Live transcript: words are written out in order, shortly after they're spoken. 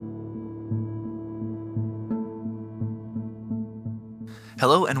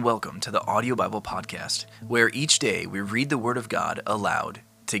Hello and welcome to the Audio Bible Podcast, where each day we read the Word of God aloud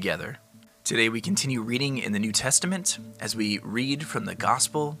together. Today we continue reading in the New Testament as we read from the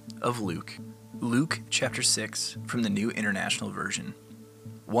Gospel of Luke. Luke chapter 6 from the New International Version.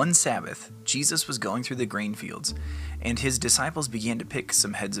 One Sabbath, Jesus was going through the grain fields, and his disciples began to pick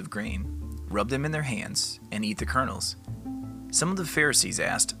some heads of grain, rub them in their hands, and eat the kernels. Some of the Pharisees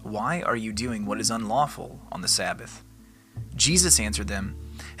asked, "Why are you doing what is unlawful on the Sabbath?" Jesus answered them,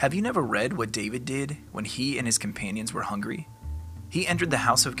 "Have you never read what David did when he and his companions were hungry? He entered the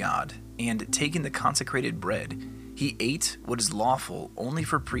house of God, and taking the consecrated bread, he ate what is lawful only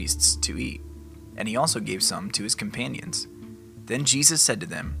for priests to eat, and he also gave some to his companions. Then Jesus said to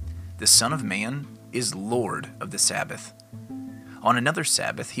them, 'The Son of Man is Lord of the Sabbath.' On another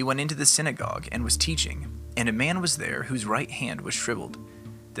Sabbath he went into the synagogue and was teaching, and a man was there whose right hand was shriveled.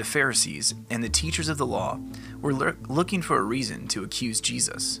 The Pharisees and the teachers of the law were looking for a reason to accuse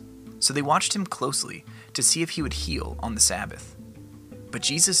Jesus, so they watched him closely to see if he would heal on the Sabbath. But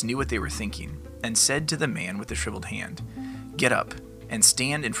Jesus knew what they were thinking and said to the man with the shriveled hand, 'Get up and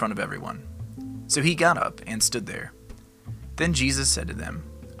stand in front of everyone.' So he got up and stood there. Then Jesus said to them,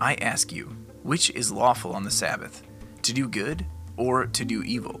 'I ask you, which is lawful on the Sabbath, to do good or to do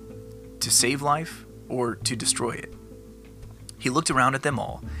evil, to save life or to destroy it?' He looked around at them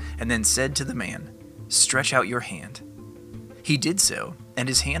all and then said to the man, 'Stretch out your hand.' He did so, and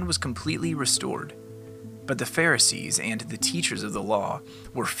his hand was completely restored. But the Pharisees and the teachers of the law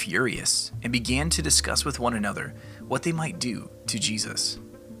were furious and began to discuss with one another what they might do to Jesus.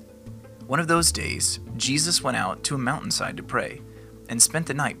 One of those days, Jesus went out to a mountainside to pray and spent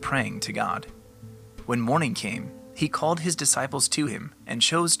the night praying to God. When morning came, he called his disciples to him and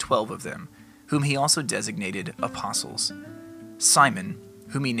chose 12 of them, whom he also designated apostles: Simon,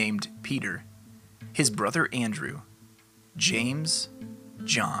 whom he named Peter, his brother Andrew, James,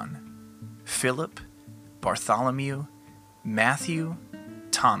 John, Philip, Bartholomew, Matthew,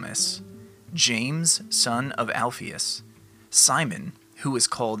 Thomas, James, son of Alphaeus, Simon, who was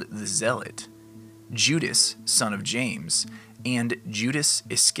called the Zealot, Judas, son of James, and Judas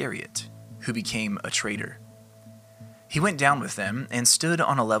Iscariot, who became a traitor. He went down with them and stood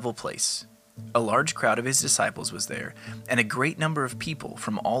on a level place. A large crowd of his disciples was there, and a great number of people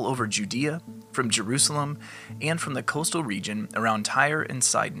from all over Judea, from Jerusalem, and from the coastal region around Tyre and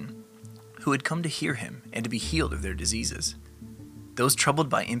Sidon, who had come to hear him and to be healed of their diseases. Those troubled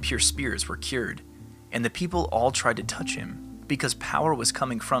by impure spirits were cured, and the people all tried to touch him, because power was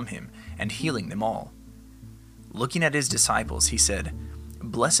coming from him and healing them all. Looking at his disciples, he said,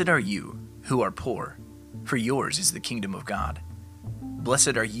 "Blessed are you who are poor, for yours is the kingdom of God.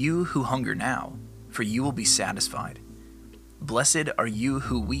 Blessed are you who hunger now, for you will be satisfied. Blessed are you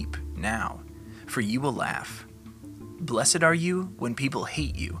who weep now, for you will laugh. Blessed are you when people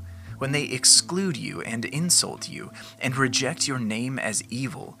hate you, when they exclude you and insult you, and reject your name as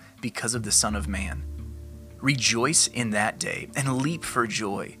evil because of the Son of Man. Rejoice in that day and leap for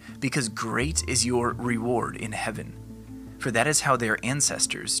joy, because great is your reward in heaven. For that is how their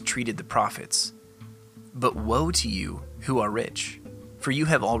ancestors treated the prophets. But woe to you who are rich, for you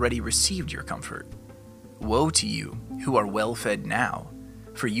have already received your comfort. Woe to you who are well fed now,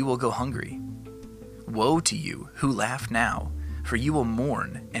 for you will go hungry. Woe to you who laugh now, for you will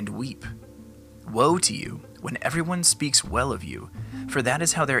mourn and weep. Woe to you when everyone speaks well of you, for that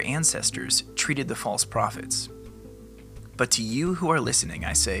is how their ancestors treated the false prophets. But to you who are listening,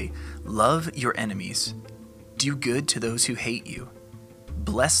 I say, love your enemies. Do good to those who hate you.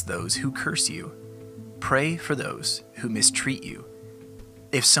 Bless those who curse you. Pray for those who mistreat you.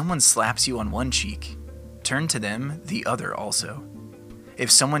 If someone slaps you on one cheek, turn to them the other also. If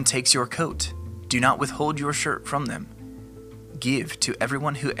someone takes your coat, do not withhold your shirt from them. Give to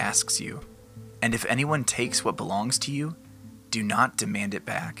everyone who asks you, and if anyone takes what belongs to you, do not demand it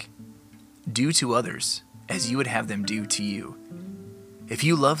back. Do to others as you would have them do to you. If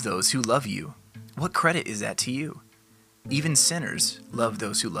you love those who love you, what credit is that to you? Even sinners love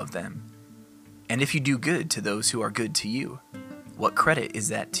those who love them. And if you do good to those who are good to you, what credit is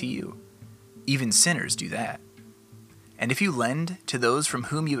that to you? Even sinners do that. And if you lend to those from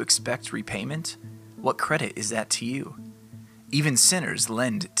whom you expect repayment, what credit is that to you? Even sinners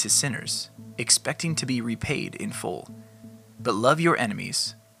lend to sinners, expecting to be repaid in full. But love your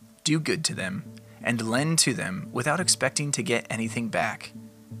enemies, do good to them, and lend to them without expecting to get anything back.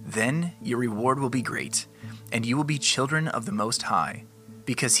 Then your reward will be great, and you will be children of the Most High,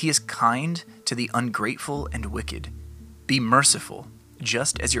 because he is kind to the ungrateful and wicked. Be merciful,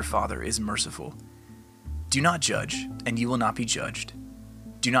 just as your Father is merciful. Do not judge, and you will not be judged.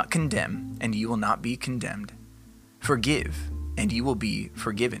 Do not condemn, and you will not be condemned. Forgive, and you will be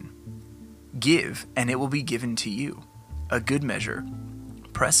forgiven. Give, and it will be given to you. A good measure,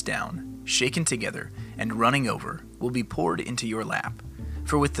 pressed down, shaken together, and running over, will be poured into your lap.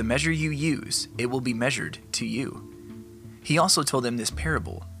 For with the measure you use, it will be measured to you. He also told them this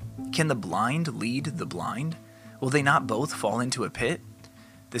parable. Can the blind lead the blind? Will they not both fall into a pit?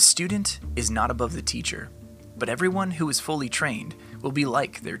 The student is not above the teacher, but everyone who is fully trained will be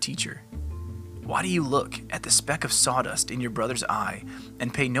like their teacher. Why do you look at the speck of sawdust in your brother's eye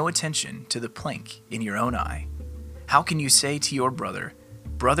and pay no attention to the plank in your own eye? How can you say to your brother,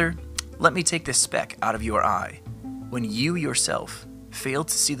 "Brother, let me take this speck out of your eye," when you yourself fail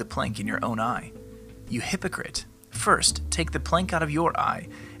to see the plank in your own eye? You hypocrite! First, take the plank out of your eye,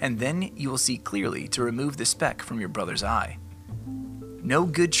 and then you will see clearly to remove the speck from your brother's eye. No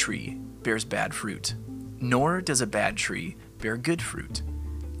good tree bears bad fruit, nor does a bad tree bear good fruit.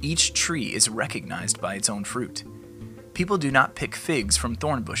 Each tree is recognized by its own fruit. People do not pick figs from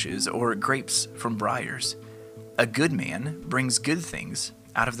thorn bushes or grapes from briars. A good man brings good things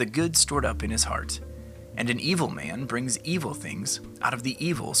out of the good stored up in his heart, and an evil man brings evil things out of the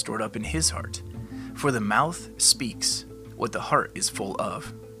evil stored up in his heart. For the mouth speaks what the heart is full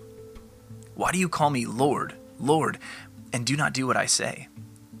of. Why do you call me Lord, Lord, and do not do what I say?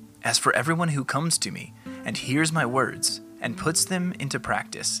 As for everyone who comes to me and hears my words and puts them into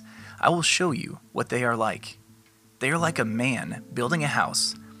practice, I will show you what they are like. They are like a man building a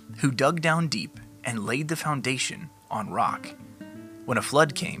house who dug down deep and laid the foundation on rock. When a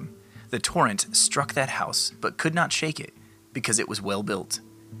flood came, the torrent struck that house but could not shake it because it was well built.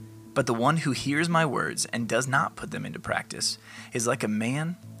 But the one who hears my words and does not put them into practice is like a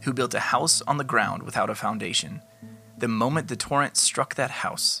man who built a house on the ground without a foundation. The moment the torrent struck that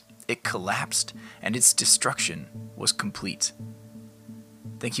house, it collapsed, and its destruction was complete.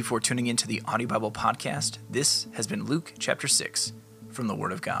 Thank you for tuning in to the Audio Bible Podcast. This has been Luke chapter 6 from the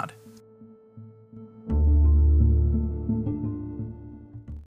Word of God.